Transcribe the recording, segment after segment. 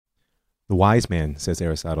The wise man, says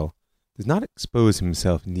Aristotle, does not expose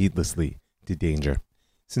himself needlessly to danger,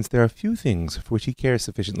 since there are few things for which he cares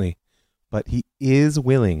sufficiently, but he is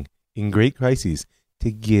willing, in great crises,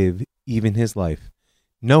 to give even his life,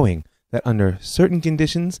 knowing that under certain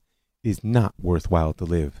conditions it is not worthwhile to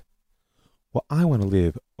live. Well, I want to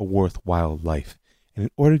live a worthwhile life, and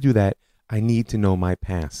in order to do that, I need to know my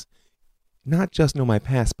past. Not just know my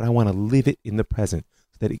past, but I want to live it in the present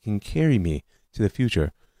so that it can carry me to the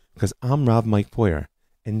future, because I'm Rav Mike Foyer,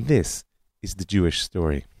 and this is the Jewish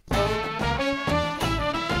story.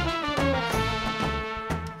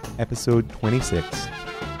 Episode 26,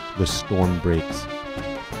 The Storm Breaks.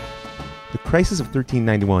 The crisis of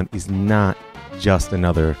 1391 is not just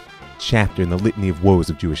another chapter in the litany of woes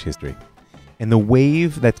of Jewish history. And the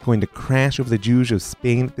wave that's going to crash over the Jews of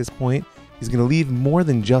Spain at this point is going to leave more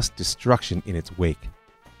than just destruction in its wake.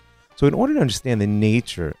 So in order to understand the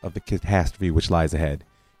nature of the catastrophe which lies ahead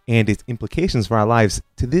and its implications for our lives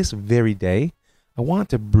to this very day, I want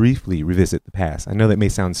to briefly revisit the past. I know that may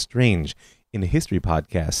sound strange in a history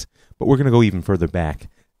podcast, but we're going to go even further back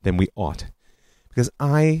than we ought. Because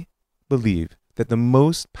I believe that the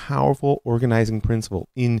most powerful organizing principle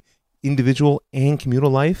in individual and communal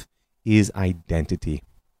life is identity.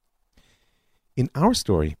 In our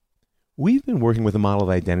story, we've been working with a model of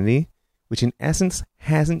identity which in essence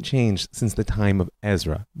hasn't changed since the time of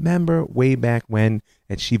Ezra. Remember way back when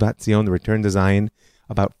at Shivat Zion, the return to Zion,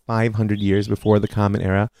 about 500 years before the Common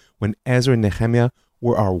Era, when Ezra and Nehemiah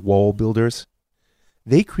were our wall builders?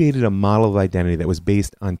 They created a model of identity that was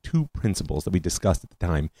based on two principles that we discussed at the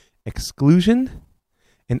time: exclusion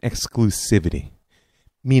and exclusivity.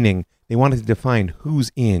 Meaning they wanted to define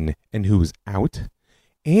who's in and who's out,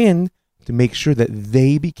 and to make sure that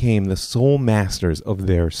they became the sole masters of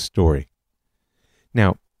their story.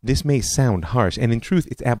 Now, this may sound harsh, and in truth,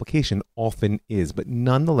 its application often is, but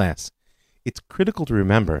nonetheless, it's critical to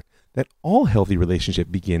remember that all healthy relationship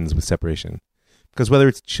begins with separation. Because whether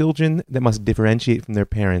it's children that must differentiate from their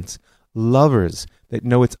parents, lovers that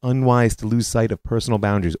know it's unwise to lose sight of personal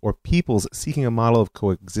boundaries, or peoples seeking a model of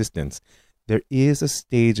coexistence, there is a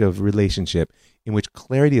stage of relationship in which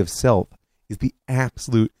clarity of self is the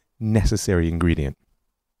absolute necessary ingredient.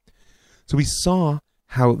 So we saw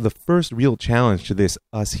how the first real challenge to this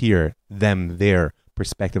us here, them there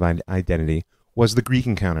perspective on identity was the Greek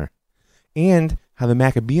encounter, and how the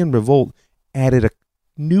Maccabean revolt added a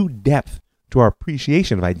new depth to our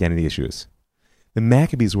appreciation of identity issues. The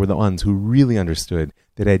Maccabees were the ones who really understood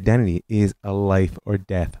that identity is a life or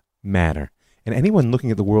death matter, and anyone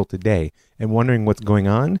looking at the world today and wondering what's going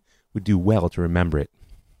on would do well to remember it.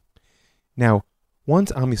 Now,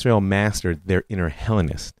 once Am Yisrael mastered their inner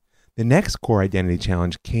Hellenist, the next core identity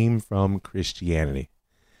challenge came from Christianity.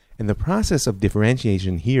 And the process of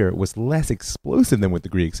differentiation here was less explosive than with the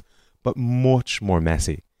Greeks, but much more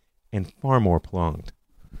messy and far more prolonged.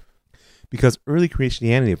 Because early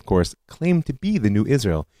Christianity, of course, claimed to be the new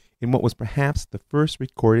Israel in what was perhaps the first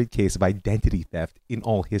recorded case of identity theft in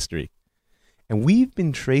all history. And we've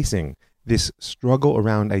been tracing this struggle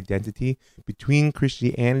around identity between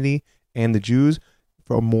Christianity and the Jews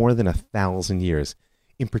for more than 1,000 years.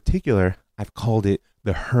 In particular, I've called it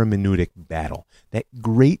the hermeneutic battle, that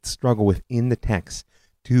great struggle within the text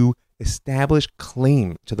to establish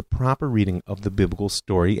claim to the proper reading of the biblical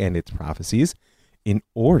story and its prophecies in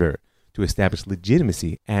order to establish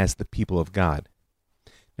legitimacy as the people of God.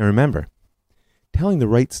 Now remember, telling the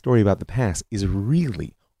right story about the past is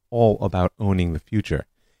really all about owning the future,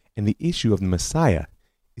 and the issue of the Messiah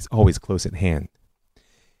is always close at hand.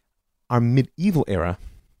 Our medieval era,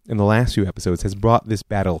 in the last few episodes, has brought this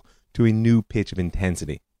battle to a new pitch of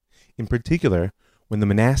intensity. In particular, when the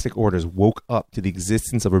monastic orders woke up to the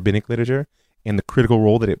existence of rabbinic literature and the critical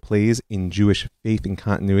role that it plays in Jewish faith and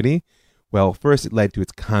continuity, well, first it led to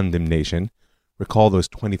its condemnation. Recall those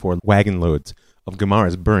 24 wagon loads of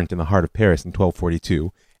Gemaras burnt in the heart of Paris in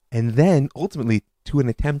 1242, and then ultimately to an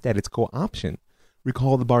attempt at its co-option.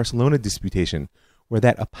 Recall the Barcelona disputation, where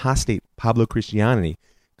that apostate Pablo Christiani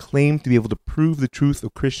claimed to be able to prove the truth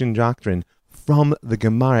of Christian doctrine from the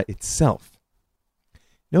Gemara itself.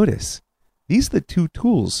 Notice, these are the two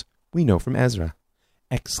tools we know from Ezra.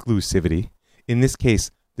 Exclusivity, in this case,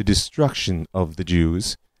 the destruction of the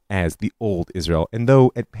Jews as the old Israel. And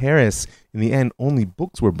though at Paris, in the end, only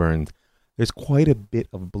books were burned, there's quite a bit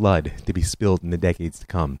of blood to be spilled in the decades to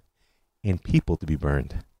come, and people to be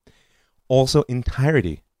burned. Also,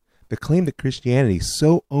 entirety, the claim that Christianity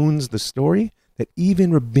so owns the story that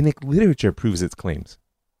even rabbinic literature proves its claims.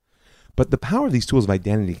 But the power of these tools of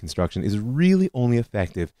identity construction is really only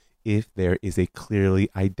effective if there is a clearly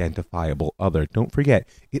identifiable other. Don't forget,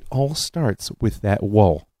 it all starts with that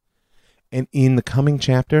wall. And in the coming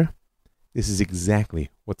chapter, this is exactly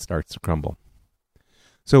what starts to crumble.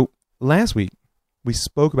 So last week, we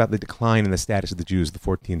spoke about the decline in the status of the Jews of the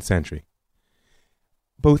 14th century,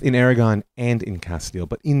 both in Aragon and in Castile.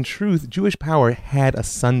 But in truth, Jewish power had a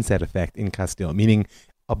sunset effect in Castile, meaning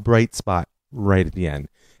a bright spot right at the end.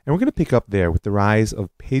 And we're going to pick up there with the rise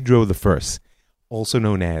of Pedro I, also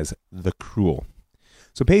known as the Cruel.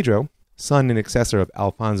 So Pedro, son and successor of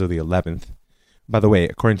Alfonso XI, by the way,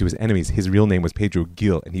 according to his enemies, his real name was Pedro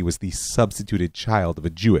Gil, and he was the substituted child of a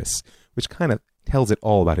Jewess, which kind of tells it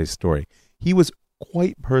all about his story. He was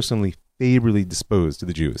quite personally favorably disposed to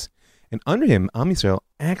the Jews. And under him, Am Yisrael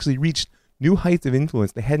actually reached new heights of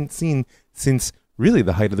influence they hadn't seen since really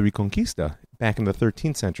the height of the Reconquista back in the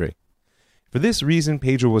 13th century. For this reason,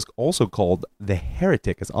 Pedro was also called the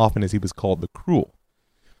heretic as often as he was called the Cruel.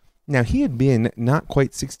 Now, he had been not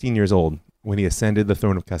quite 16 years old when he ascended the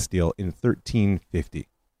throne of Castile in 1350.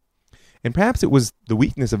 And perhaps it was the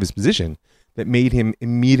weakness of his position that made him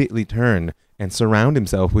immediately turn and surround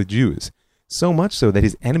himself with Jews, so much so that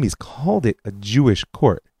his enemies called it a Jewish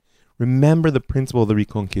court. Remember the principle of the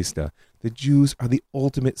Reconquista. The Jews are the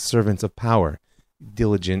ultimate servants of power,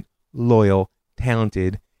 diligent, loyal,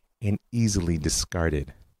 talented, and easily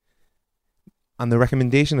discarded. On the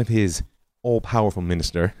recommendation of his all-powerful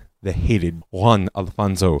minister, the hated Juan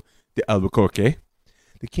Alfonso de Albuquerque,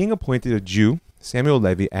 the king appointed a Jew, Samuel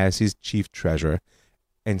Levy, as his chief treasurer,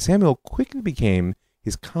 and Samuel quickly became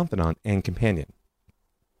his confidant and companion.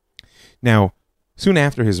 Now, soon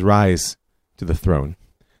after his rise to the throne,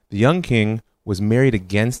 the young king was married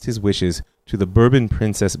against his wishes to the Bourbon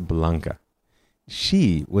princess Blanca.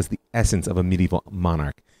 She was the essence of a medieval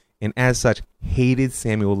monarch, and as such hated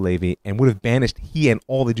Samuel Levy and would have banished he and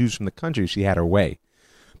all the Jews from the country if she had her way.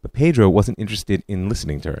 But Pedro wasn't interested in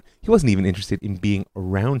listening to her. He wasn't even interested in being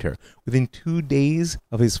around her. Within 2 days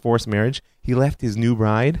of his forced marriage, he left his new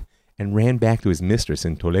bride and ran back to his mistress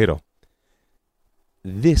in Toledo.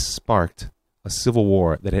 This sparked a civil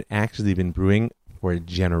war that had actually been brewing for a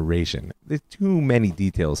generation. There's too many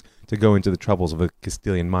details to go into the troubles of a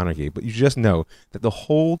Castilian monarchy, but you just know that the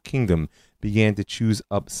whole kingdom began to choose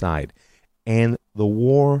upside, and the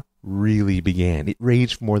war really began. It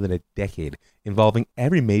raged for more than a decade, involving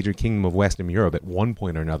every major kingdom of Western Europe at one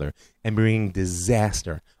point or another, and bringing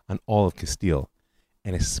disaster on all of Castile,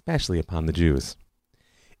 and especially upon the Jews.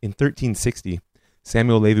 In 1360,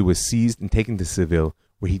 Samuel Levy was seized and taken to Seville,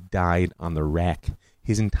 where he died on the rack.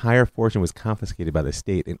 His entire fortune was confiscated by the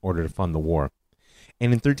state in order to fund the war.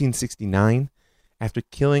 And in 1369, after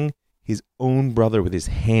killing his own brother with his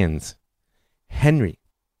hands, Henry,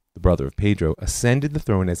 the brother of Pedro, ascended the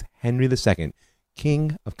throne as Henry II,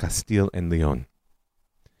 King of Castile and Leon.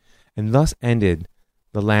 And thus ended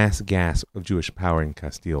the last gasp of Jewish power in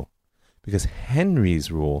Castile, because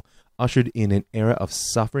Henry's rule ushered in an era of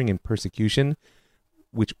suffering and persecution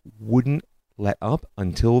which wouldn't let up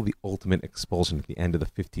until the ultimate expulsion at the end of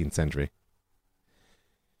the 15th century.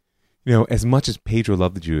 You know, as much as Pedro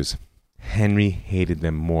loved the Jews, Henry hated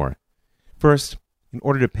them more. First, in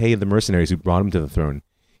order to pay the mercenaries who brought him to the throne,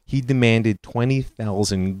 he demanded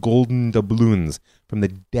 20,000 golden doubloons from the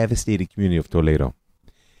devastated community of Toledo.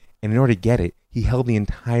 And in order to get it, he held the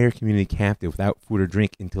entire community captive without food or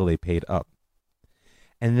drink until they paid up.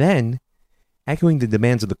 And then, echoing the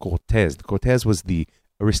demands of the Cortes was the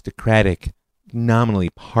aristocratic, nominally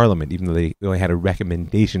parliament, even though they only had a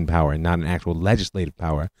recommendation power and not an actual legislative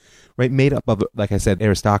power, right, made up of, like I said,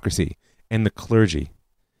 aristocracy and the clergy,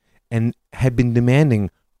 and had been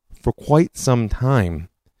demanding for quite some time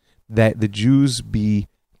that the Jews be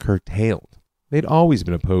curtailed. They'd always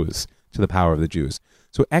been opposed to the power of the Jews.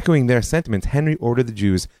 So echoing their sentiments, Henry ordered the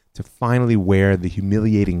Jews to finally wear the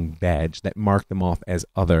humiliating badge that marked them off as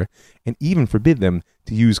other, and even forbid them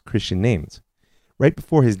to use Christian names. Right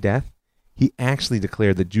before his death, he actually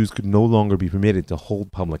declared that Jews could no longer be permitted to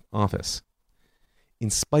hold public office. In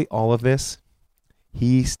spite of all of this,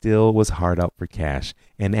 he still was hard up for cash,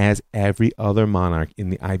 and as every other monarch in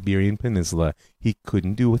the Iberian Peninsula, he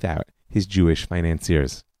couldn't do without his Jewish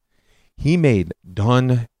financiers. He made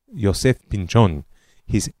Don Joseph Pinchon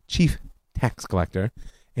his chief tax collector,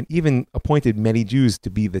 and even appointed many Jews to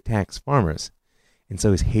be the tax farmers. And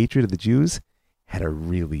so his hatred of the Jews had a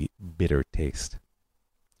really bitter taste.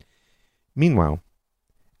 Meanwhile,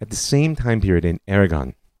 at the same time period in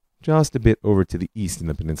Aragon, just a bit over to the east in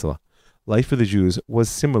the peninsula, life for the Jews was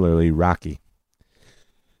similarly rocky.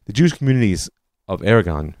 The Jewish communities of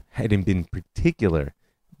Aragon had been particularly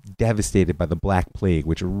devastated by the Black Plague,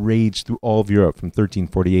 which raged through all of Europe from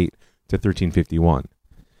 1348 to 1351.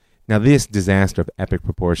 Now, this disaster of epic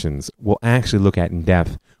proportions we'll actually look at in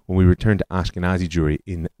depth when we return to Ashkenazi Jewry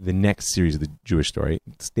in the next series of the Jewish story.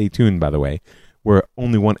 Stay tuned, by the way. We're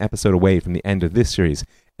only one episode away from the end of this series,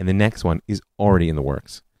 and the next one is already in the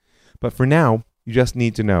works. But for now, you just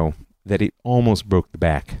need to know that it almost broke the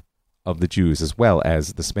back of the Jews as well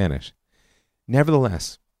as the Spanish.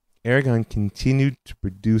 Nevertheless, Aragon continued to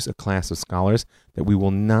produce a class of scholars that we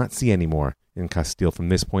will not see anymore in Castile from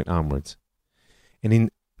this point onwards. And in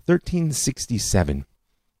 1367,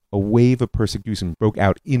 a wave of persecution broke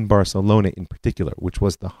out in Barcelona in particular, which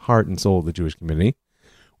was the heart and soul of the Jewish community,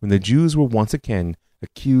 when the Jews were once again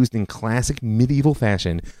accused in classic medieval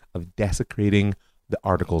fashion of desecrating the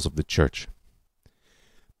articles of the church.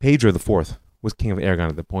 Pedro IV was king of Aragon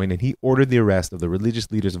at the point, and he ordered the arrest of the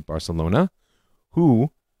religious leaders of Barcelona,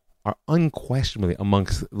 who are unquestionably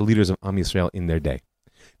amongst the leaders of Am Yisrael in their day.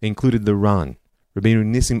 They included the Ran, Rabbeinu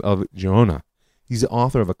Nissim of Girona. He's the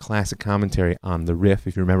author of a classic commentary on the Rif.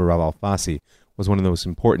 If you remember, Rav Alfasi was one of the most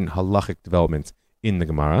important halachic developments in the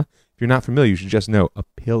Gemara. If you're not familiar, you should just know a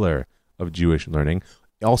pillar of Jewish learning.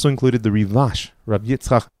 It also included the Rivash, Rav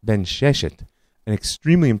Yitzchak ben Sheshet, an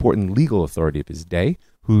extremely important legal authority of his day,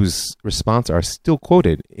 whose response are still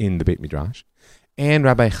quoted in the Beit Midrash, and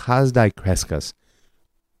Rabbi Chazdai Kreskas,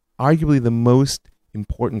 arguably the most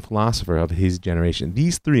important philosopher of his generation.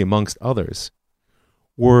 These three, amongst others,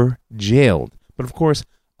 were jailed. But of course,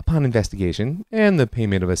 upon investigation and the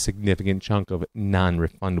payment of a significant chunk of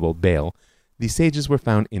non-refundable bail, the sages were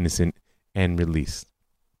found innocent and released.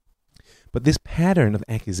 But this pattern of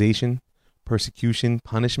accusation, persecution,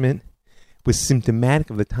 punishment was symptomatic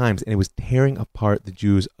of the times, and it was tearing apart the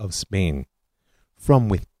Jews of Spain from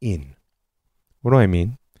within. What do I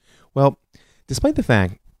mean? Well, despite the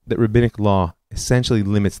fact that rabbinic law essentially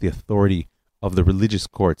limits the authority of the religious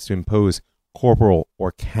courts to impose corporal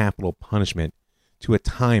or capital punishment to a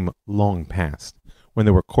time long past, when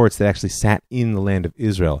there were courts that actually sat in the land of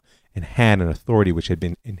Israel and had an authority which had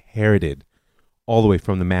been inherited all the way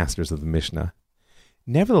from the masters of the Mishnah.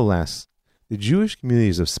 Nevertheless, the Jewish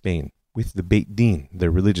communities of Spain, with the Beit Din,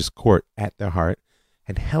 their religious court, at their heart,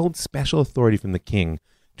 had held special authority from the king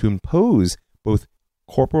to impose both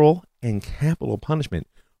corporal and capital punishment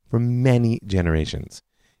for many generations.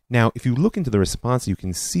 Now, if you look into the response, you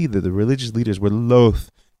can see that the religious leaders were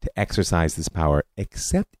loath to exercise this power,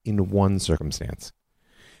 except in one circumstance,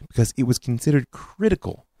 because it was considered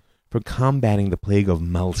critical for combating the plague of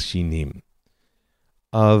Malshinim,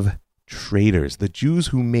 of traitors, the Jews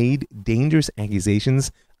who made dangerous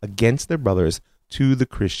accusations against their brothers to the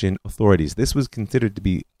Christian authorities. This was considered to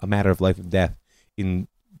be a matter of life and death in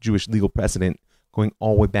Jewish legal precedent going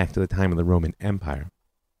all the way back to the time of the Roman Empire.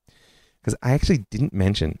 Because I actually didn't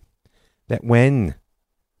mention that when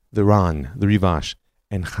the Ran, the Rivash,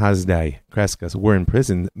 and Chazdai Kreskas were in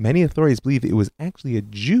prison, many authorities believed it was actually a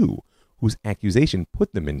Jew whose accusation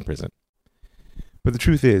put them in prison. But the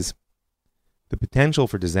truth is, the potential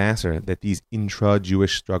for disaster that these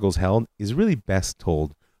intra-Jewish struggles held is really best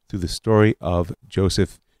told through the story of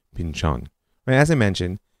Joseph Pinchon. Right, as I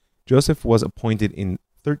mentioned, Joseph was appointed in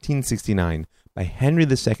 1369 by Henry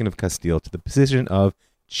II of Castile to the position of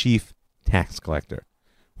chief tax collector,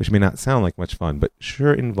 which may not sound like much fun, but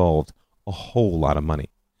sure involved a whole lot of money.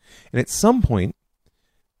 And at some point,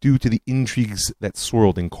 due to the intrigues that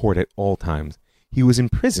swirled in court at all times, he was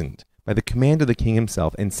imprisoned by the command of the king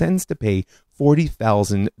himself and sentenced to pay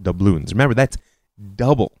 40,000 doubloons. Remember, that's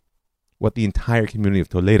double what the entire community of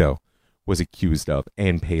Toledo was accused of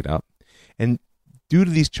and paid up. And due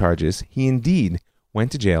to these charges, he indeed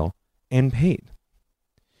went to jail and paid.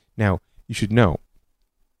 Now, you should know,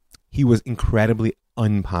 he was incredibly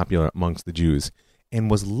unpopular amongst the Jews and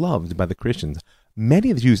was loved by the Christians.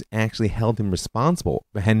 Many of the Jews actually held him responsible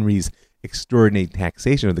for Henry's extraordinary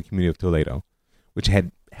taxation of the community of Toledo, which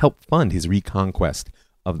had helped fund his reconquest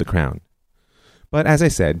of the crown. But as I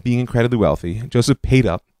said, being incredibly wealthy, Joseph paid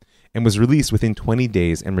up and was released within 20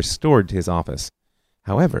 days and restored to his office.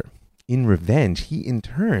 However, in revenge, he in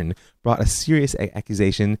turn brought a serious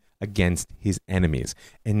accusation against his enemies,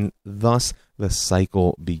 and thus the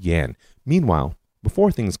cycle began. Meanwhile,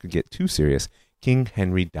 before things could get too serious, King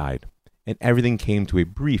Henry died, and everything came to a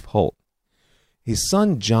brief halt. His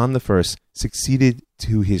son John I succeeded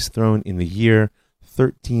to his throne in the year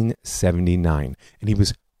 1379, and he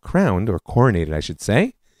was crowned, or coronated, I should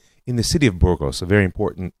say, in the city of Burgos, a very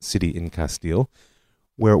important city in Castile,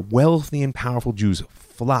 where wealthy and powerful Jews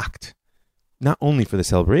flocked, not only for the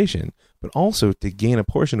celebration, but also to gain a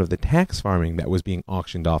portion of the tax farming that was being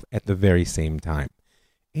auctioned off at the very same time.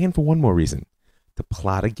 And for one more reason, to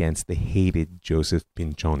plot against the hated Joseph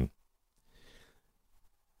Pinchon.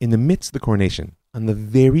 In the midst of the coronation On the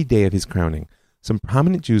very day of his crowning, some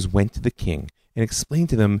prominent Jews went to the king and explained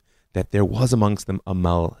to them that there was amongst them a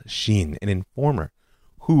malshin, an informer,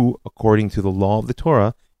 who, according to the law of the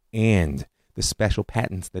Torah and the special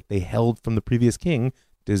patents that they held from the previous king,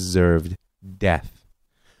 deserved death.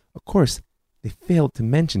 Of course, they failed to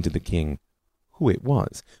mention to the king who it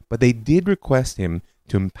was, but they did request him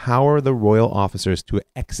to empower the royal officers to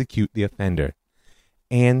execute the offender.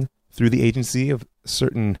 And through the agency of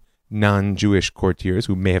certain non-Jewish courtiers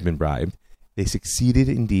who may have been bribed, they succeeded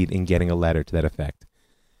indeed in getting a letter to that effect.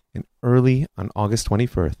 And early on August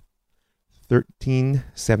 21st,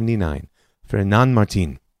 1379, Fernand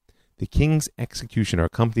Martin, the king's executioner,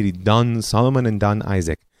 accompanied Don Solomon and Don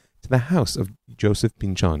Isaac to the house of Joseph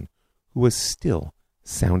Pinchon, who was still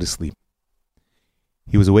sound asleep.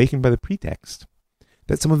 He was awakened by the pretext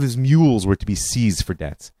that some of his mules were to be seized for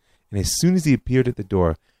debts, and as soon as he appeared at the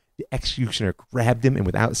door, the executioner grabbed him and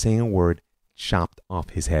without saying a word, chopped off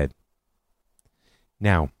his head.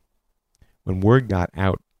 Now, when word got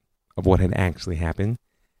out of what had actually happened,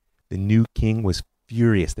 the new king was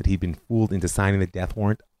furious that he'd been fooled into signing the death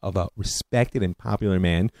warrant of a respected and popular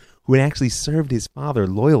man who had actually served his father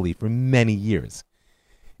loyally for many years.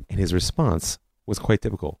 And his response was quite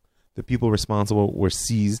typical. The people responsible were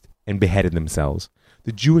seized and beheaded themselves.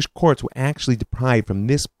 The Jewish courts were actually deprived from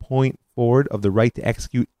this point forward of the right to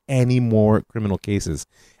execute any more criminal cases.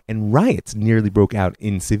 And riots nearly broke out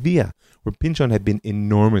in Sevilla, where Pinchon had been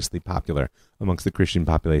enormously popular amongst the Christian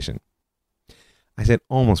population. I said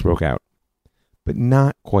almost broke out, but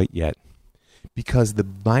not quite yet, because the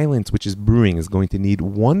violence which is brewing is going to need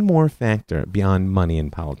one more factor beyond money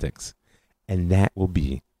and politics, and that will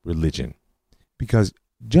be religion. Because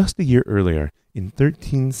just a year earlier, in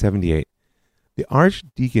 1378, the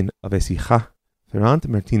Archdeacon of Écija, Ferrand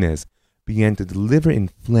Martinez, began to deliver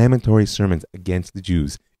inflammatory sermons against the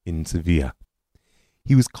Jews in Sevilla.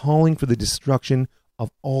 He was calling for the destruction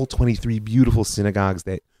of all 23 beautiful synagogues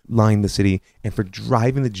that lined the city and for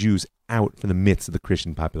driving the Jews out from the midst of the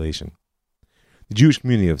Christian population. The Jewish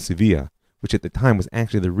community of Sevilla, which at the time was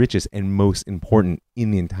actually the richest and most important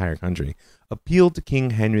in the entire country, appealed to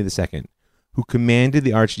King Henry II, who commanded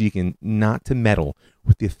the archdeacon not to meddle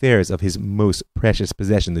with the affairs of his most precious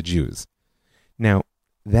possession, the Jews. Now,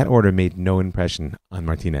 that order made no impression on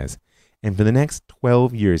Martinez, and for the next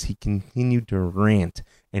 12 years he continued to rant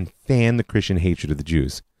and fan the Christian hatred of the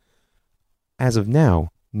Jews. As of now,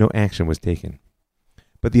 no action was taken.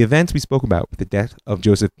 But the events we spoke about with the death of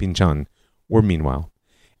Joseph Pinchon were meanwhile.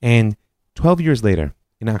 And 12 years later,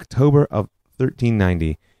 in October of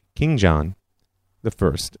 1390, King John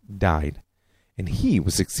I died, and he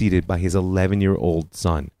was succeeded by his 11-year-old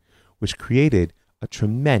son, which created a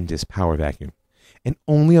tremendous power vacuum. And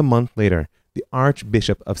only a month later, the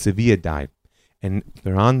Archbishop of Sevilla died, and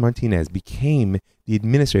Ferran Martinez became the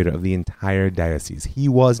administrator of the entire diocese. He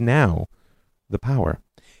was now the power.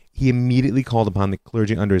 He immediately called upon the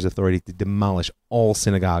clergy under his authority to demolish all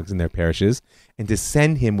synagogues in their parishes and to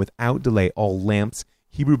send him without delay all lamps,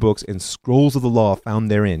 Hebrew books, and scrolls of the law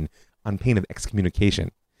found therein on pain of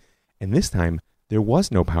excommunication. And this time, there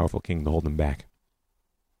was no powerful king to hold him back.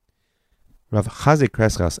 Rav Chazé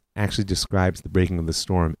Kreskas actually describes the breaking of the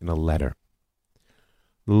storm in a letter.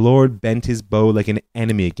 The Lord bent his bow like an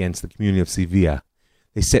enemy against the community of Sevilla.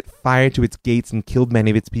 They set fire to its gates and killed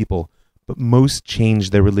many of its people, but most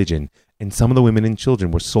changed their religion, and some of the women and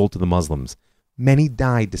children were sold to the Muslims. Many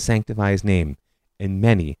died to sanctify his name, and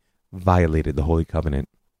many violated the Holy Covenant.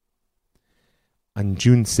 On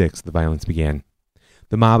June 6th, the violence began.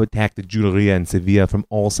 The mob attacked the Juderia in Sevilla from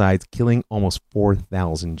all sides, killing almost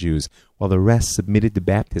 4,000 Jews, while the rest submitted to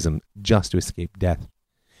baptism just to escape death.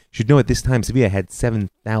 You should know at this time Sevilla had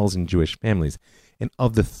 7,000 Jewish families, and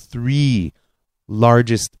of the 3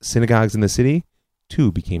 largest synagogues in the city,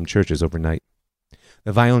 2 became churches overnight.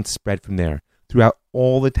 The violence spread from there throughout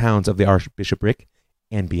all the towns of the archbishopric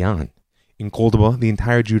and beyond. In Córdoba, the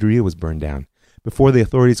entire Juderia was burned down. Before the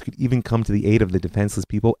authorities could even come to the aid of the defenseless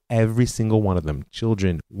people, every single one of them,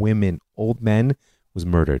 children, women, old men, was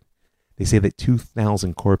murdered. They say that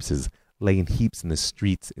 2,000 corpses lay in heaps in the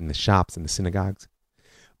streets, in the shops, in the synagogues.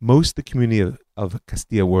 Most of the community of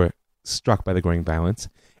Castilla were struck by the growing violence,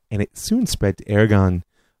 and it soon spread to Aragon,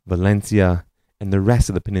 Valencia, and the rest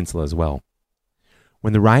of the peninsula as well.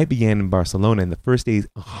 When the riot began in Barcelona, in the first days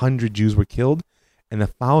 100 Jews were killed, and the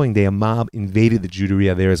following day a mob invaded the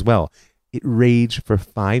Juderia there as well. It raged for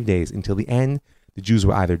 5 days until the end. The Jews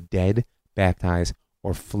were either dead, baptized,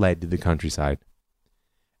 or fled to the countryside.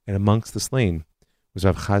 And amongst the slain was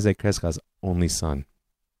Rav Chazé Kreskas' only son.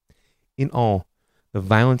 In all, the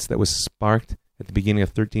violence that was sparked at the beginning of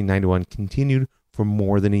 1391 continued for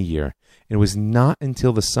more than a year, and it was not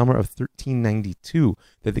until the summer of 1392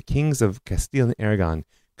 that the kings of Castile and Aragon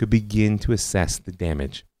could begin to assess the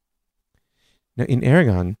damage. Now, in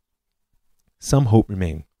Aragon, some hope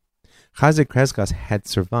remained. Jose Crescas had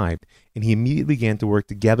survived, and he immediately began to work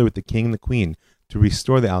together with the king and the queen to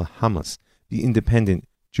restore the Aljamas, the independent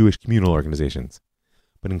Jewish communal organizations.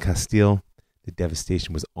 But in Castile, the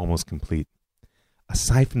devastation was almost complete.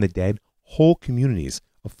 Aside from the dead, whole communities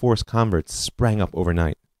of forced converts sprang up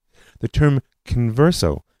overnight. The term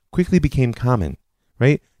converso quickly became common,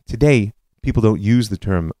 right? Today, people don't use the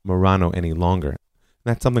term Marrano any longer.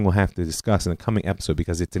 That's something we'll have to discuss in a coming episode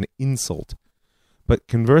because it's an insult. But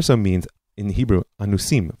converso means, in Hebrew,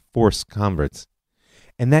 anusim, forced converts.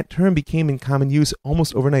 And that term became in common use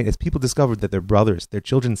almost overnight as people discovered that their brothers, their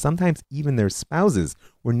children, sometimes even their spouses,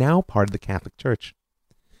 were now part of the Catholic Church.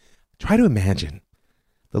 Try to imagine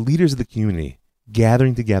the leaders of the community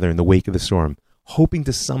gathering together in the wake of the storm, hoping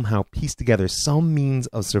to somehow piece together some means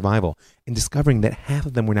of survival and discovering that half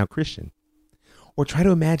of them were now Christian. Or try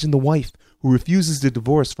to imagine the wife who refuses to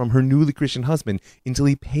divorce from her newly Christian husband until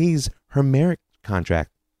he pays her marriage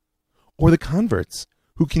contract. Or the converts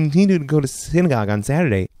who continue to go to synagogue on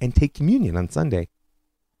Saturday and take communion on Sunday.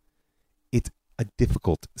 It's a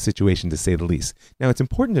difficult situation, to say the least. Now, it's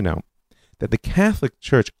important to note that the Catholic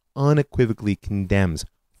Church unequivocally condemns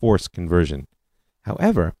forced conversion.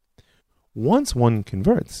 However, once one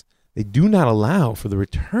converts, they do not allow for the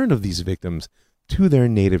return of these victims to their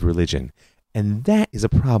native religion. And that is a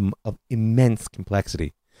problem of immense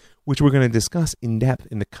complexity, which we're going to discuss in depth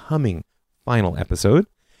in the coming final episode,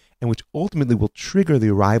 and which ultimately will trigger the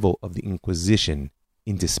arrival of the Inquisition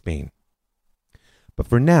into Spain. But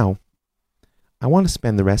for now, I want to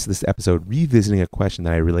spend the rest of this episode revisiting a question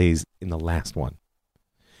that I raised in the last one.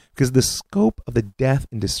 Because the scope of the death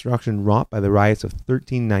and destruction wrought by the riots of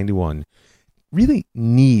 1391 really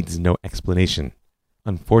needs no explanation,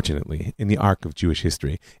 unfortunately, in the arc of Jewish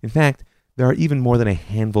history. In fact, there are even more than a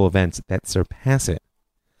handful of events that surpass it.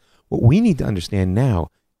 What we need to understand now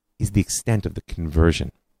is the extent of the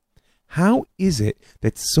conversion. How is it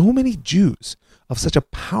that so many Jews of such a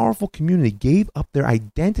powerful community gave up their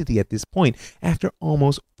identity at this point after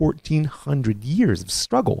almost 1,400 years of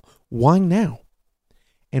struggle? Why now?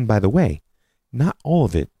 And by the way, not all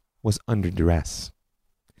of it was under duress.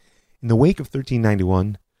 In the wake of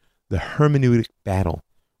 1391, the hermeneutic battle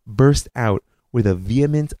burst out with a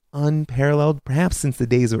vehemence unparalleled perhaps since the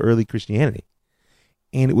days of early Christianity.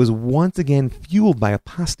 And it was once again fueled by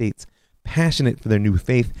apostates passionate for their new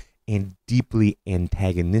faith and deeply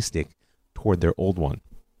antagonistic toward their old one.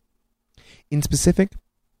 In specific,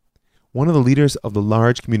 one of the leaders of the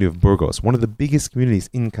large community of Burgos, one of the biggest communities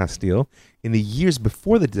in Castile, in the years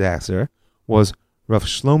before the disaster, was Rav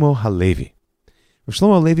Shlomo Halevi. Rav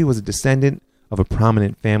Shlomo Halevi was a descendant of a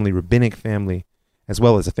prominent family, rabbinic family, as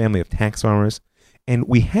well as a family of tax farmers, and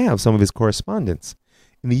we have some of his correspondence.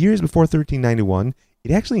 In the years before 1391,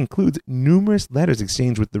 it actually includes numerous letters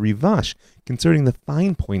exchanged with the Rivash concerning the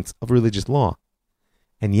fine points of religious law.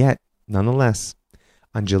 And yet, nonetheless,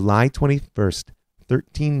 on July 21st,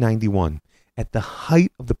 1391, at the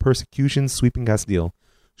height of the persecution sweeping Castile,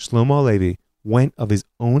 Shlomo Levi went of his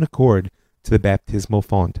own accord to the baptismal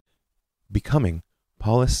font, becoming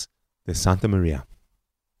Paulus de Santa Maria.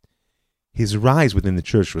 His rise within the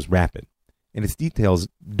church was rapid, and its details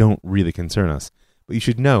don't really concern us. But you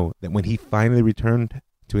should know that when he finally returned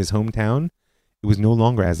to his hometown, it was no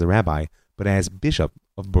longer as the rabbi, but as bishop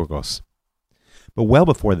of Burgos. But well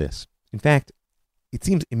before this, in fact, it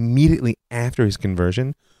seems immediately after his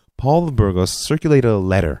conversion, Paul of Burgos circulated a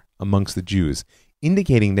letter amongst the Jews,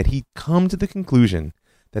 indicating that he'd come to the conclusion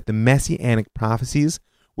that the messianic prophecies,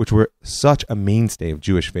 which were such a mainstay of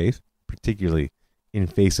Jewish faith, particularly in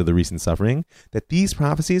face of the recent suffering, that these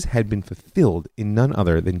prophecies had been fulfilled in none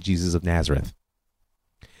other than Jesus of Nazareth.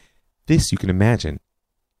 This, you can imagine,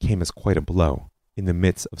 came as quite a blow in the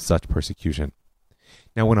midst of such persecution.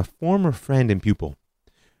 Now, when a former friend and pupil,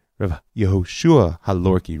 Rav Yehoshua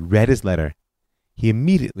Halorki, read his letter, he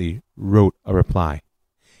immediately wrote a reply.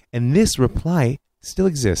 And this reply still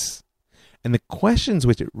exists. And the questions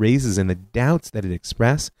which it raises and the doubts that it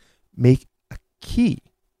expresses make a key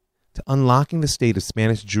to unlocking the state of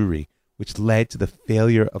Spanish Jewry, which led to the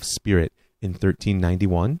failure of spirit in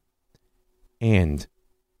 1391 and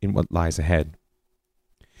in what lies ahead.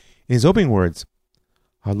 In his opening words,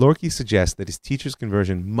 Halorki suggests that his teacher's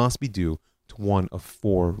conversion must be due to one of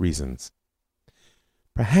four reasons.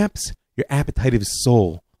 Perhaps your appetitive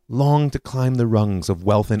soul longed to climb the rungs of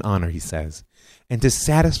wealth and honor, he says, and to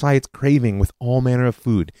satisfy its craving with all manner of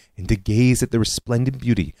food, and to gaze at the resplendent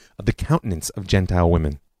beauty of the countenance of Gentile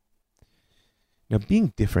women. Now,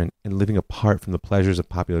 being different and living apart from the pleasures of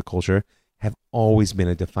popular culture have always been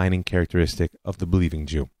a defining characteristic of the believing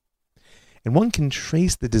Jew. And one can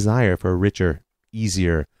trace the desire for a richer,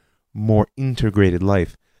 easier, more integrated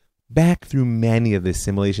life back through many of the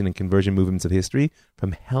assimilation and conversion movements of history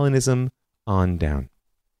from Hellenism on down.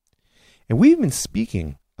 And we've been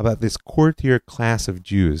speaking about this courtier class of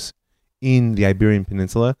Jews in the Iberian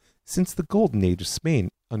Peninsula since the golden age of Spain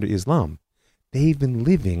under Islam. They've been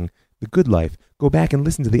living the good life. Go back and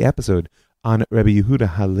listen to the episode on Rabbi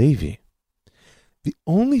Yehuda Halevi. The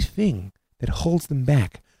only thing that holds them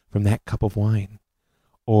back from that cup of wine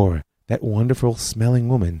or that wonderful smelling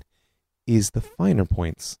woman is the finer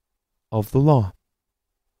points of the law.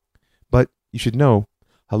 But you should know,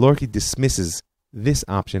 Halorki dismisses this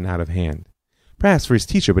option out of hand. Perhaps for his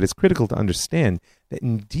teacher, but it's critical to understand that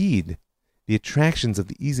indeed the attractions of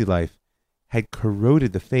the easy life had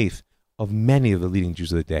corroded the faith of many of the leading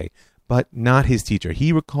Jews of the day, but not his teacher.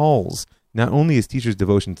 He recalls not only his teacher's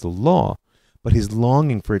devotion to the law, but his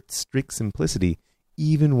longing for its strict simplicity,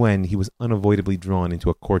 even when he was unavoidably drawn into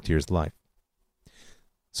a courtier's life.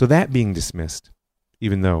 So that being dismissed,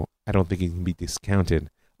 even though I don't think it can be discounted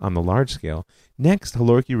on the large scale, next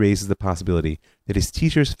Halorki raises the possibility that his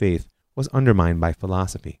teacher's faith was undermined by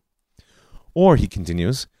philosophy. Or, he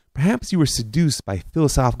continues, perhaps you were seduced by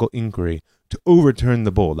philosophical inquiry to overturn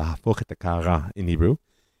the bull, lahafochet hakara in Hebrew,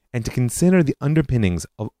 and to consider the underpinnings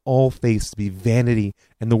of all faiths to be vanity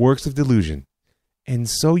and the works of delusion. And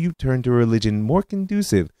so you turn to a religion more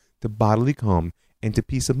conducive to bodily calm and to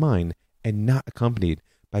peace of mind, and not accompanied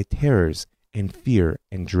by terrors and fear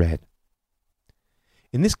and dread.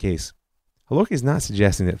 In this case, Halorki is not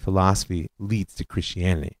suggesting that philosophy leads to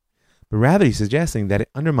Christianity, but rather he's suggesting that it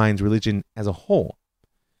undermines religion as a whole.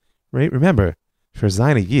 Right? Remember, for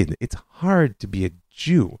Zayna Yid, it's hard to be a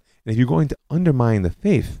Jew. And if you're going to undermine the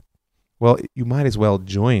faith, well, you might as well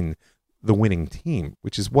join the winning team,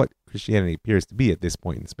 which is what Christianity appears to be at this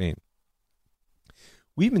point in Spain.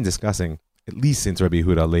 We've been discussing, at least since Rabbi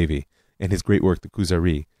Yehuda Halevi and his great work, the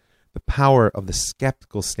Kuzari, the power of the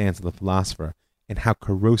skeptical stance of the philosopher and how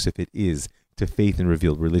corrosive it is to faith in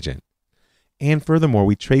revealed religion. And furthermore,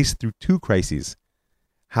 we trace through two crises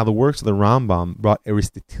how the works of the Rambam brought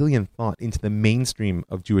Aristotelian thought into the mainstream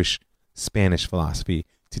of Jewish Spanish philosophy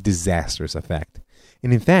to disastrous effect.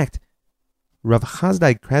 And in fact, Rav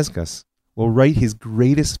Chazdai Kreskas will write his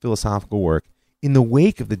greatest philosophical work in the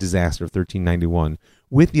wake of the disaster of 1391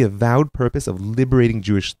 with the avowed purpose of liberating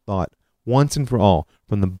Jewish thought once and for all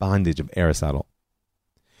from the bondage of Aristotle.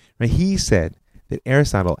 Right? He said that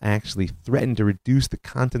Aristotle actually threatened to reduce the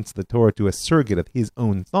contents of the Torah to a surrogate of his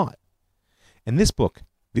own thought. And this book,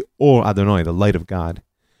 the Or Adonai, the Light of God,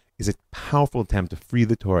 is a powerful attempt to free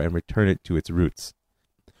the Torah and return it to its roots.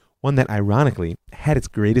 One that ironically had its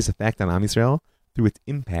greatest effect on Am Yisrael through its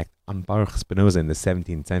impact on Baruch Spinoza in the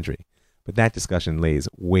 17th century. But that discussion lays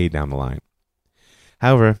way down the line.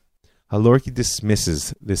 However, Halorki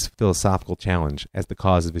dismisses this philosophical challenge as the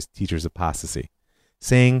cause of his teacher's apostasy,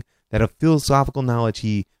 saying that of philosophical knowledge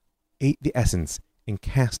he ate the essence and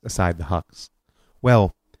cast aside the hux.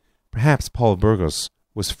 Well, perhaps Paul of Burgos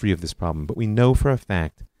was free of this problem, but we know for a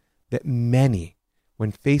fact that many,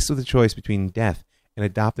 when faced with a choice between death and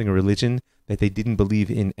adopting a religion that they didn't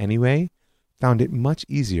believe in anyway, found it much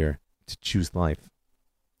easier to choose life.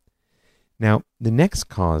 Now, the next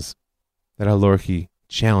cause that Halorki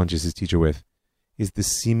challenges his teacher with is the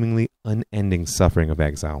seemingly unending suffering of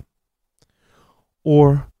exile.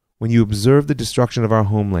 Or, when you observe the destruction of our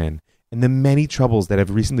homeland and the many troubles that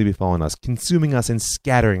have recently befallen us, consuming us and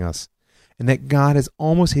scattering us, and that God has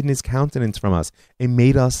almost hidden his countenance from us and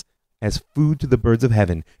made us as food to the birds of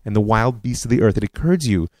heaven and the wild beasts of the earth, it occurs to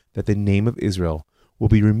you that the name of Israel will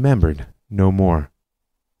be remembered no more.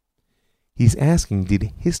 He's asking,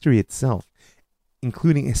 did history itself,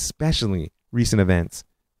 including especially recent events,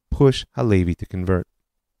 push Halevi to convert?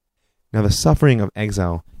 Now, the suffering of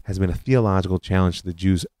exile has been a theological challenge to the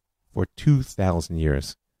Jews for 2,000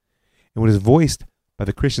 years, and was voiced by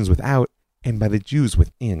the Christians without and by the Jews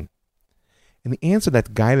within. And the answer that's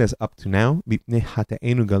guided us up to now,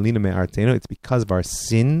 it's because of our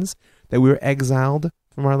sins that we were exiled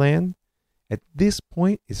from our land, at this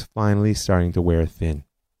point is finally starting to wear thin.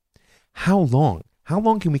 How long? How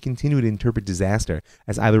long can we continue to interpret disaster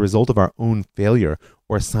as either a result of our own failure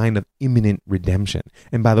or a sign of imminent redemption?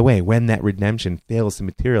 And by the way, when that redemption fails to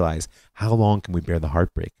materialize, how long can we bear the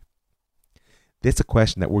heartbreak? That's a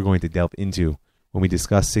question that we're going to delve into when we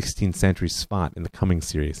discuss 16th century Sfat in the coming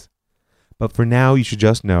series. But for now, you should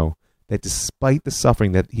just know that despite the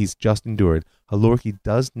suffering that he's just endured, Halorki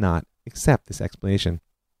does not accept this explanation.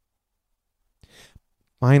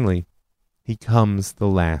 Finally, he comes the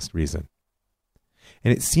last reason.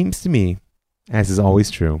 And it seems to me, as is always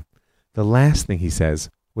true, the last thing he says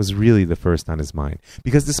was really the first on his mind.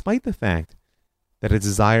 Because despite the fact that a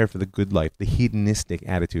desire for the good life, the hedonistic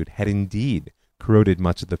attitude, had indeed corroded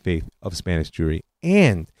much of the faith of Spanish Jewry,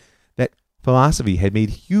 and that philosophy had made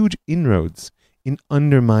huge inroads in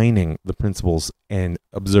undermining the principles and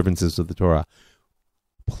observances of the Torah,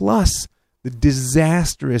 plus the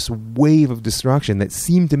disastrous wave of destruction that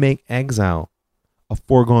seemed to make exile a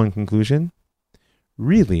foregone conclusion,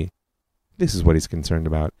 really, this is what he's concerned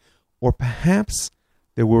about. Or perhaps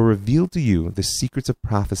there were revealed to you the secrets of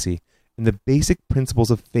prophecy and the basic principles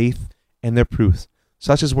of faith and their proofs,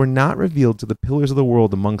 such as were not revealed to the pillars of the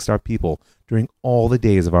world amongst our people during all the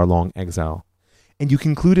days of our long exile. And you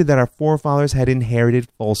concluded that our forefathers had inherited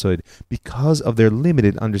falsehood because of their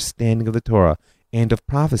limited understanding of the Torah and of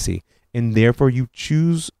prophecy, and therefore you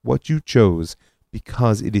choose what you chose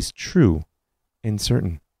because it is true and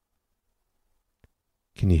certain.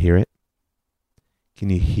 Can you hear it? Can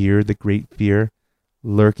you hear the great fear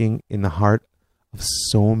lurking in the heart of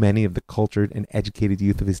so many of the cultured and educated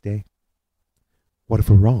youth of his day? What if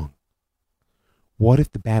we're wrong? What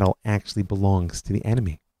if the battle actually belongs to the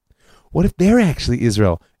enemy? What if they're actually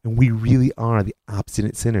Israel and we really are the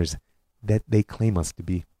obstinate sinners that they claim us to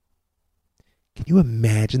be? Can you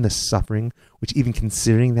imagine the suffering which even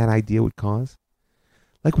considering that idea would cause?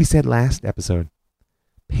 Like we said last episode,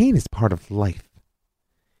 pain is part of life,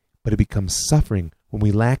 but it becomes suffering when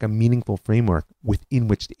we lack a meaningful framework within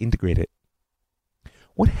which to integrate it.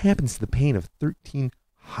 What happens to the pain of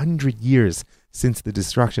 1,300 years since the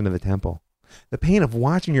destruction of the temple? The pain of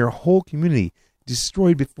watching your whole community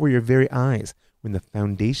destroyed before your very eyes when the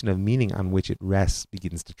foundation of meaning on which it rests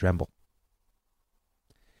begins to tremble.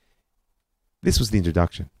 This was the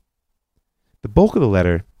introduction. The bulk of the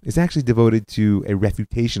letter is actually devoted to a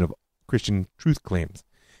refutation of Christian truth claims,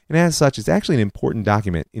 and as such, it's actually an important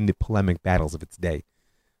document in the polemic battles of its day.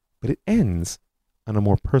 But it ends on a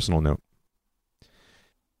more personal note.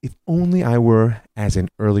 If only I were as in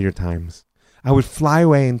earlier times, I would fly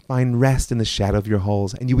away and find rest in the shadow of your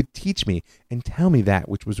halls, and you would teach me and tell me that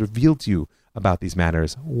which was revealed to you about these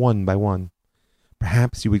matters, one by one.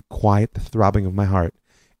 Perhaps you would quiet the throbbing of my heart,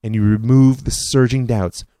 and you remove the surging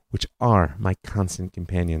doubts which are my constant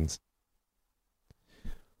companions.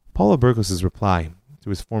 Paulo Burgos' reply to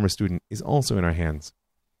his former student is also in our hands,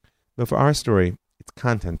 though for our story, its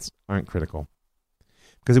contents aren't critical,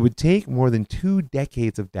 because it would take more than 2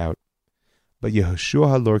 decades of doubt, but Yehoshua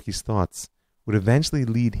HaLorki's thoughts would eventually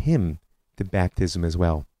lead him to baptism as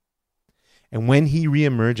well. And when he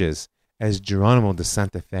reemerges as Geronimo de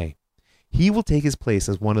Santa Fe, he will take his place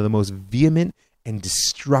as one of the most vehement and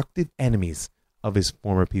destructive enemies of his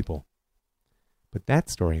former people. But that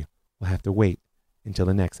story will have to wait until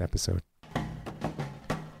the next episode.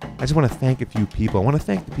 I just want to thank a few people. I want to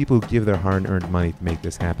thank the people who give their hard-earned money to make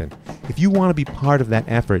this happen. If you want to be part of that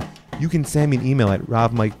effort, you can send me an email at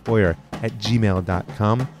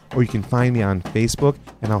ravmikeboyer@gmail.com, or you can find me on Facebook,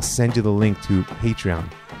 and I'll send you the link to Patreon.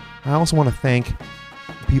 I also want to thank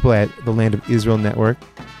the people at the Land of Israel Network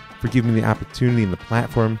for giving me the opportunity and the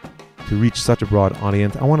platform to reach such a broad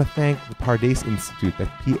audience. I want to thank the Pardes Institute,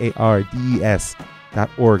 that's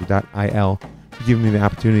pardes.org.il, for giving me the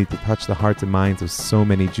opportunity to touch the hearts and minds of so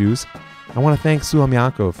many Jews. I want to thank Sulam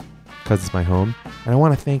Yaakov, because it's my home, and I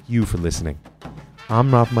want to thank you for listening.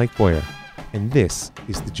 I'm Rav Mike Boyer, and this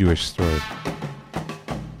is The Jewish Story.